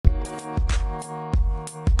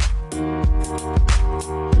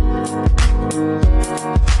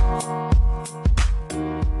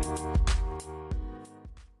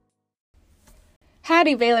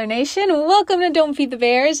Howdy, Baylor Nation. Welcome to Don't Feed the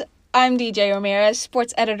Bears. I'm DJ Ramirez,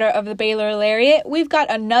 sports editor of the Baylor Lariat. We've got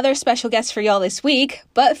another special guest for y'all this week.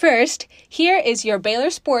 But first, here is your Baylor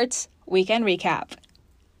Sports Weekend Recap.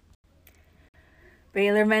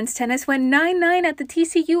 Baylor men's tennis went 9-9 at the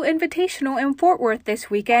TCU Invitational in Fort Worth this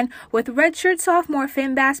weekend, with redshirt sophomore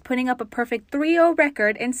Finn Bass putting up a perfect 3-0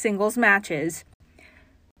 record in singles matches.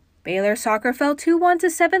 Baylor soccer fell 2-1 to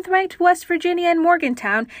 7th-ranked West Virginia and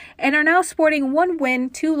Morgantown and are now sporting 1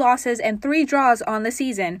 win, 2 losses, and 3 draws on the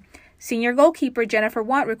season. Senior goalkeeper Jennifer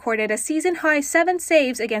Want recorded a season-high 7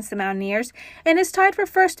 saves against the Mountaineers and is tied for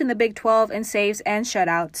first in the Big 12 in saves and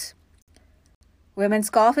shutouts.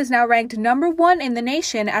 Women's golf is now ranked number 1 in the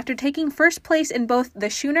nation after taking first place in both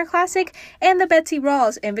the Schooner Classic and the Betsy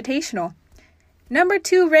Rawls Invitational. Number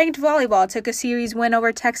 2 ranked volleyball took a series win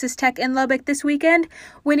over Texas Tech in Lubbock this weekend,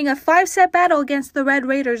 winning a 5-set battle against the Red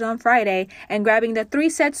Raiders on Friday and grabbing the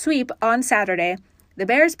 3-set sweep on Saturday. The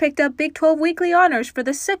Bears picked up Big 12 weekly honors for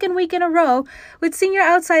the second week in a row, with senior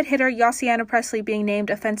outside hitter Yossiana Presley being named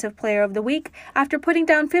Offensive Player of the Week after putting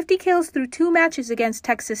down 50 kills through 2 matches against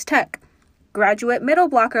Texas Tech. Graduate middle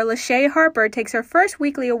blocker Lachey Harper takes her first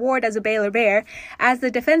weekly award as a Baylor Bear as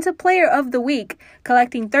the Defensive Player of the Week,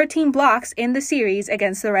 collecting 13 blocks in the series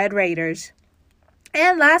against the Red Raiders.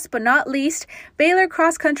 And last but not least, Baylor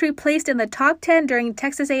cross country placed in the top 10 during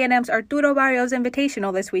Texas A&M's Arturo Barrios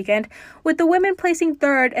Invitational this weekend, with the women placing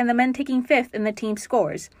 3rd and the men taking 5th in the team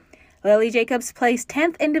scores. Lily Jacobs placed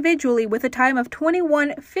 10th individually with a time of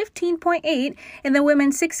 21:15.8 in the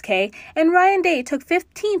women's 6K, and Ryan Day took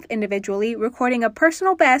 15th individually, recording a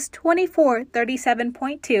personal best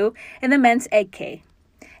 24:37.2 in the men's Egg K.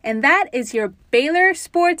 And that is your Baylor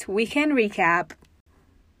Sports Weekend Recap.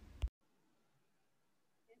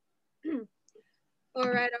 All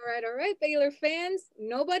right, Baylor fans.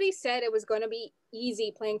 Nobody said it was going to be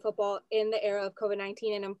easy playing football in the era of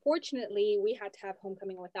COVID-19, and unfortunately, we had to have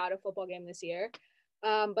homecoming without a football game this year.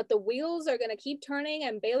 But the wheels are going to keep turning,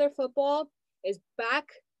 and Baylor football is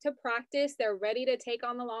back to practice. They're ready to take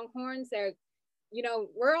on the Longhorns.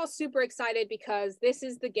 We're all super excited because this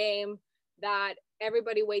is the game that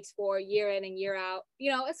everybody waits for year in and year out,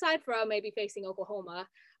 aside from maybe facing Oklahoma.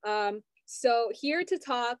 So here to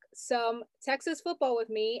talk some Texas football with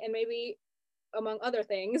me, and maybe among other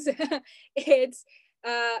things, it's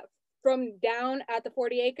from down at the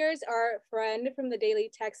 40 Acres, our friend from the Daily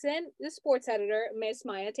Texan, the sports editor, Miss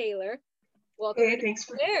Myah Taylor. Welcome. Hey, thanks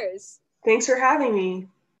for having me.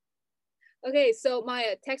 Okay, so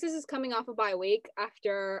Myah, Texas is coming off a bye week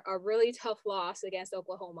after a really tough loss against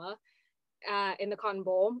Oklahoma in the Cotton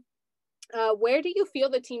Bowl. Where do you feel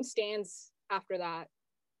the team stands after that?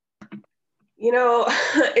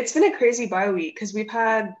 It's been a crazy bye week because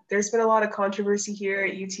there's been a lot of controversy here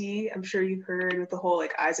at UT. I'm sure you've heard with the whole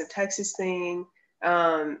Eyes of Texas thing.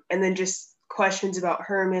 And then just questions about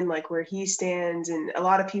Herman, where he stands. And a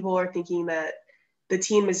lot of people are thinking that the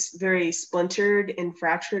team is very splintered and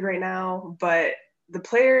fractured right now. But the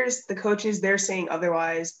players, the coaches, they're saying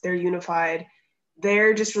otherwise. They're unified.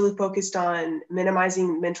 They're just really focused on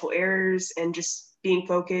minimizing mental errors and just being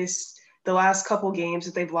focused. The last couple games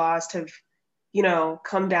that they've lost have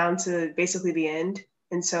come down to basically the end.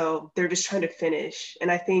 And so they're just trying to finish. And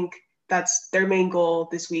I think that's their main goal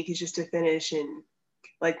this week, is just to finish and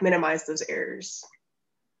minimize those errors.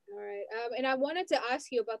 All right. And I wanted to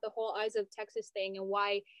ask you about the whole Eyes of Texas thing and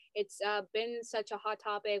why it's been such a hot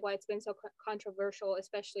topic, why it's been so controversial,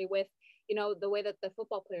 especially with, the way that the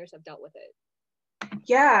football players have dealt with it.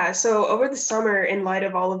 Yeah. So over the summer, in light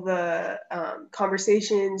of all of the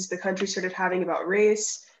conversations the country started having about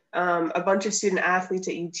race, a bunch of student athletes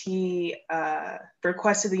at UT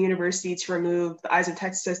requested the university to remove the Eyes of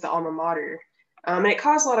Texas as the alma mater. And it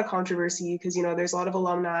caused a lot of controversy because, there's a lot of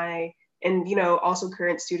alumni and, also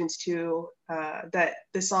current students too, that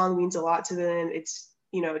the song means a lot to them. It's,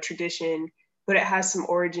 a tradition, but it has some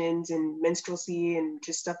origins and minstrelsy and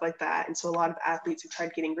just stuff like that. And so a lot of athletes have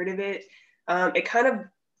tried getting rid of it. It kind of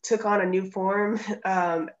took on a new form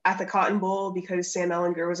at the Cotton Bowl because Sam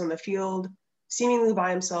Ehlinger was on the field seemingly by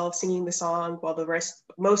himself singing the song while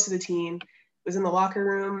most of the team was in the locker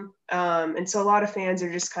room. And so a lot of fans are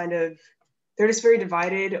just they're just very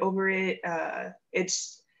divided over it.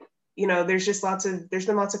 It's, there's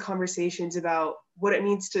been lots of conversations about what it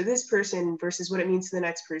means to this person versus what it means to the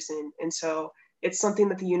next person. And so it's something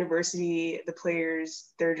that the university, the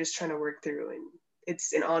players, they're just trying to work through, and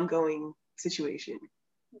it's an ongoing situation.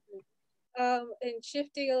 Mm-hmm. And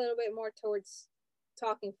shifting a little bit more towards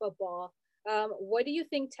talking football, what do you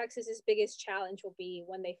think Texas's biggest challenge will be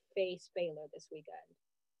when they face Baylor this weekend?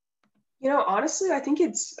 Honestly, I think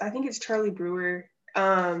it's Charlie Brewer.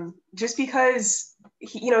 just because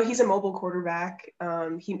he's a mobile quarterback.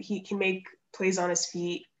 He can make plays on his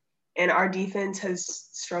feet, and our defense has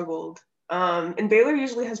struggled. And Baylor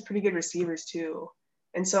usually has pretty good receivers too,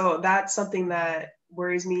 and so that's something that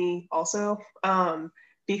worries me also,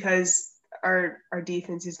 because our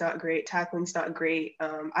defense is not great, tackling's not great.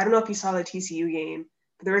 I don't know if you saw the TCU game,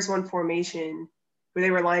 but there was one formation where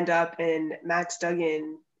they were lined up and Max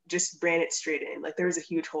Duggan just ran it straight in. Like there was a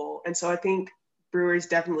huge hole, and so I think Brewer is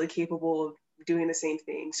definitely capable of doing the same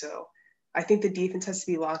thing. So I think the defense has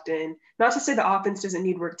to be locked in. Not to say the offense doesn't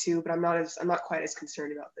need work too, but I'm not quite as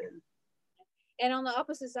concerned about them. And on the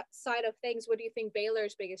opposite side of things, what do you think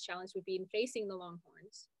Baylor's biggest challenge would be in facing the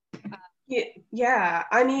Longhorns? Yeah.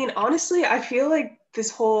 I mean, honestly, I feel like this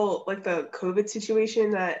whole like the COVID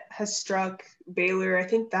situation that has struck Baylor, I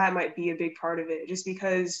think that might be a big part of it, just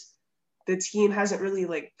because the team hasn't really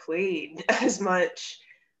like played as much.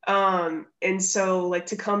 And so like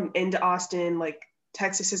to come into Austin, like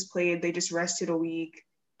Texas has played, they just rested a week.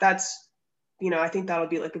 That's, I think that'll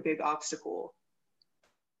be like a big obstacle.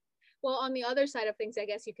 Well, on the other side of things, I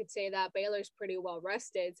guess you could say that Baylor's pretty well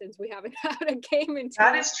rested since we haven't had a game in 2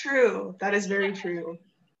 That is true. That is very true.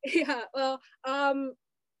 Yeah. Well,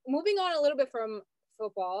 moving on a little bit from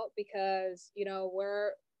football, because we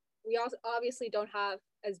also obviously don't have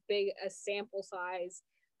as big a sample size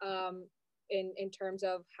in terms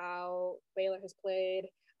of how Baylor has played,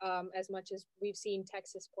 as much as we've seen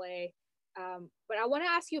Texas play. But I want to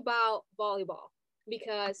ask you about volleyball,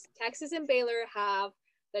 because Texas and Baylor have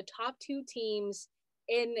the top 2 teams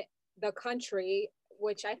in the country,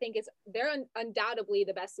 which I think they're undoubtedly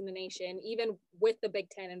the best in the nation, even with the Big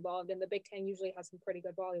Ten involved. And the Big Ten usually has some pretty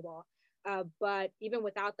good volleyball. But even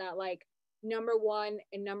without that, like number 1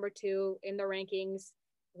 and number 2 in the rankings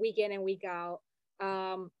week in and week out.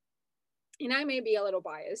 And I may be a little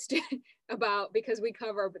biased because we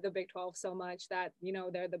cover the Big 12 so much that,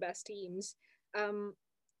 they're the best teams.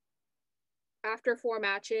 After 4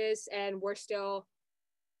 matches, and we're still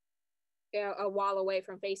a while away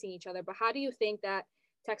from facing each other, but how do you think that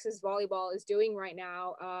Texas volleyball is doing right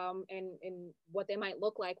now, and what they might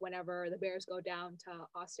look like whenever the Bears go down to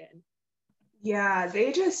Austin? Yeah,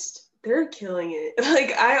 they're killing it.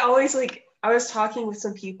 Like I was talking with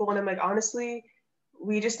some people and I'm like, honestly,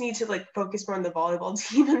 we just need to like focus more on the volleyball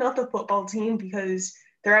team and not the football team, because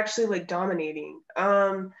they're actually like dominating.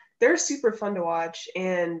 They're super fun to watch,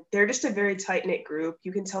 and they're just a very tight-knit group.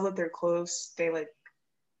 You can tell that they're close. They're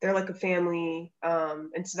like a family,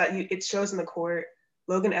 and so that it shows in the court.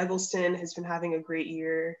 Logan Eggleston has been having a great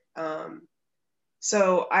year.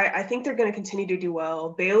 So I think they're going to continue to do well.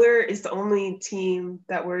 Baylor is the only team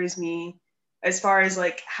that worries me as far as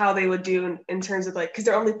like how they would do in terms of like, because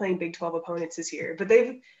they're only playing Big 12 opponents this year, but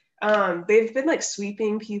they've been like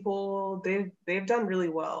sweeping people. They've done really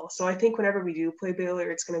well. So I think whenever we do play Baylor,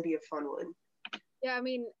 it's going to be a fun one. Yeah, I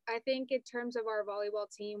mean, I think in terms of our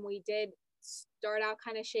volleyball team, we did start out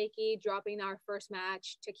kind of shaky, dropping our first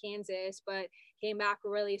match to Kansas, but came back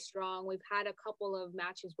really strong. We've had a couple of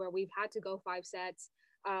matches where we've had to go 5 sets.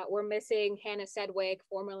 We're missing Hannah Sedgwick,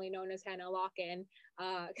 formerly known as Hannah Locken,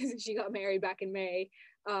 because she got married back in May.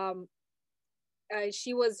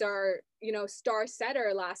 She was our, star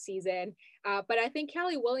setter last season. But I think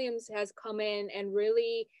Callie Williams has come in and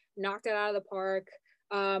really knocked it out of the park.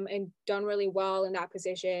 And done really well in that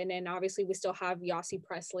position. And obviously we still have Yossi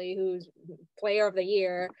Presley, who's player of the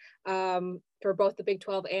year for both the Big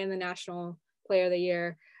 12 and the National Player of the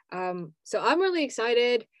Year. So I'm really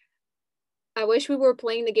excited. I wish we were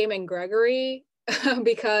playing the game in Gregory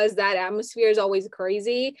because that atmosphere is always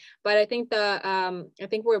crazy. But I think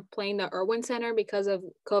we're playing the Irwin Center because of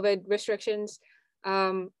COVID restrictions.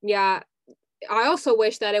 Yeah, I also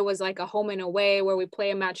wish that it was like a home and away where we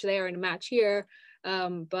play a match there and a match here.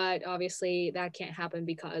 But obviously that can't happen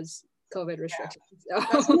because COVID restrictions. Yeah. So.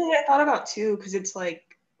 That's something I thought about too, because it's like,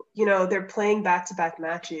 they're playing back-to-back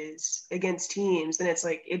matches against teams, and it's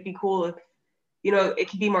like it'd be cool if, it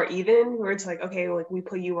could be more even, where it's like, okay, like we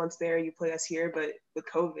play you once there, you play us here, but with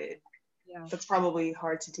COVID, that's probably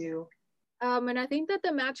hard to do. And I think that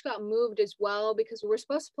the match got moved as well, because we were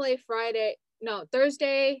supposed to play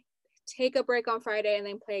Thursday, take a break on Friday, and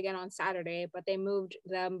then play again on Saturday, but they moved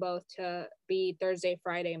them both to be Thursday,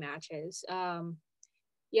 Friday matches.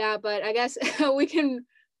 Yeah, but I guess we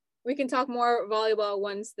can talk more volleyball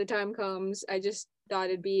once the time comes. I just thought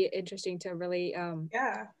it'd be interesting to really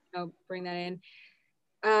bring that in.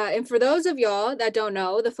 And for those of y'all that don't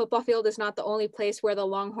know, the football field is not the only place where the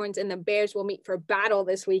Longhorns and the Bears will meet for battle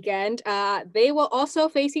this weekend. They will also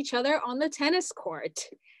face each other on the tennis court.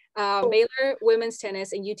 Baylor women's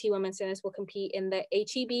tennis and UT women's tennis will compete in the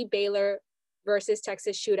HEB Baylor versus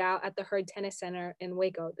Texas shootout at the Herd Tennis Center in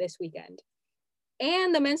Waco this weekend.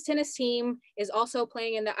 And the men's tennis team is also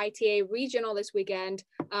playing in the ITA regional this weekend.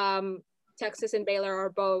 Texas and Baylor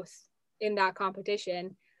are both in that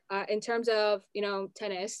competition. In terms of,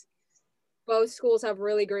 tennis, both schools have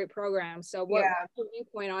really great programs. So what's your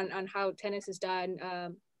viewpoint on how tennis is done,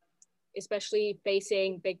 especially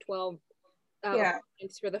facing Big 12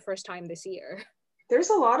 for the first time this year? There's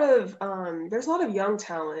a lot of young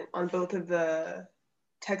talent on both of the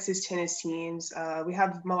Texas tennis teams. We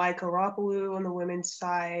have Myah on the women's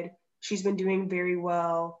side. She's been doing very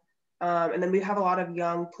well. And then we have a lot of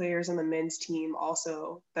young players on the men's team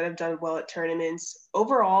also that have done well at tournaments.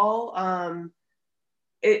 Overall,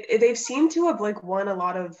 they've seemed to have won a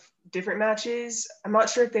lot of different matches. I'm not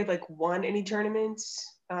sure if they've won any tournaments,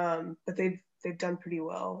 but they've done pretty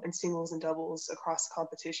well in singles and doubles across the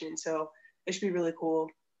competition. So it should be really cool.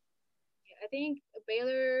 I think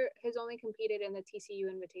Baylor has only competed in the TCU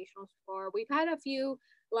Invitational so far. We've had a few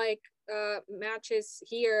matches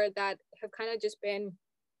here that have kind of just been,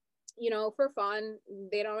 for fun.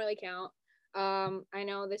 They don't really count. I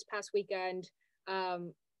know this past weekend,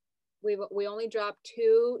 we only dropped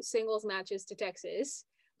 2 singles matches to Texas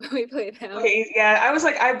when we played them. Okay, yeah, I was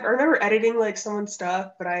I remember editing someone's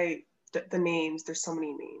stuff, but the names, there's so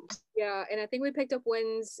many names. Yeah, and I think we picked up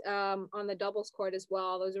wins on the doubles court as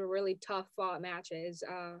well. Those were really tough fought matches.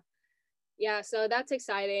 So that's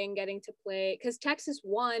exciting getting to play, because Texas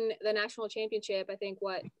won the national championship, I think,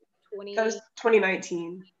 that was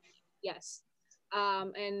 2019. Yes.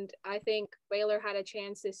 And I think Baylor had a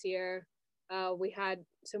chance this year. We had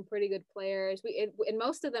some pretty good players. And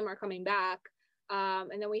most of them are coming back.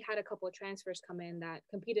 And then we had a couple of transfers come in that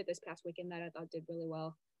competed this past weekend that I thought did really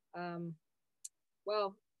well.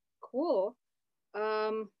 Well, cool.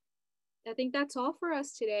 I think that's all for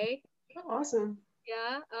us today. Oh, awesome.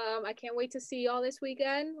 Yeah. I can't wait to see y'all this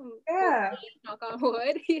weekend. Yeah. Hopefully, knock on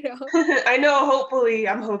wood, I know, hopefully.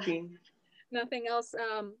 I'm hoping. Nothing else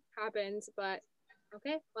happens, but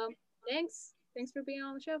okay. Well, thanks for being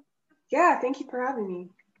on the show. Yeah, thank you for having me.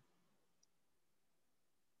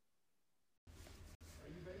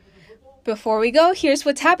 Before we go, here's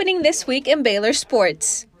what's happening this week in Baylor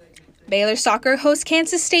sports. Baylor soccer hosts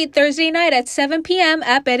Kansas State Thursday night at 7 p.m.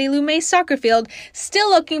 at Betty Lou May Soccer Field, still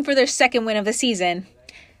looking for their second win of the season.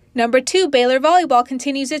 Number 2, Baylor volleyball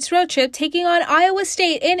continues its road trip, taking on Iowa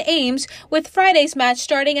State in Ames, with Friday's match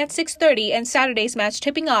starting at 6:30 and Saturday's match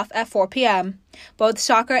tipping off at 4 p.m. Both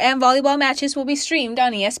soccer and volleyball matches will be streamed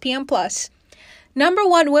on ESPN+. Number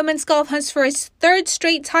 1, women's golf hunts for its 3rd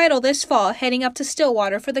straight title this fall, heading up to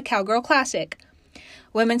Stillwater for the Cowgirl Classic.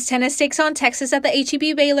 Women's tennis takes on Texas at the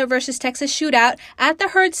HEB Baylor versus Texas shootout at the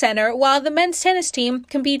Herd Center, while the men's tennis team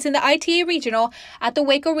competes in the ITA Regional at the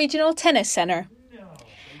Waco Regional Tennis Center.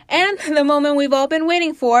 And the moment we've all been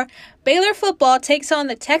waiting for, Baylor football takes on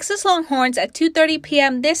the Texas Longhorns at 2:30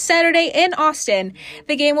 p.m. this Saturday in Austin.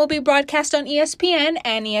 The game will be broadcast on ESPN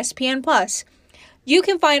and ESPN+. You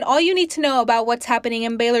can find all you need to know about what's happening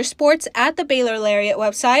in Baylor sports at the Baylor Lariat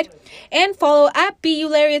website, and follow at BU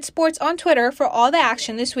Lariat Sports on Twitter for all the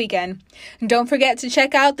action this weekend. And don't forget to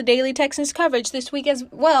check out the Daily Texans coverage this week as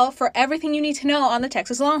well for everything you need to know on the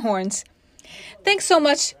Texas Longhorns. Thanks so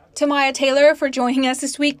much to Myah Taylor for joining us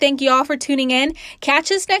this week. Thank you all for tuning in.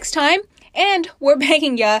 Catch us next time, and we're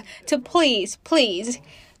begging ya to please, please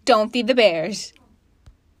don't feed the bears.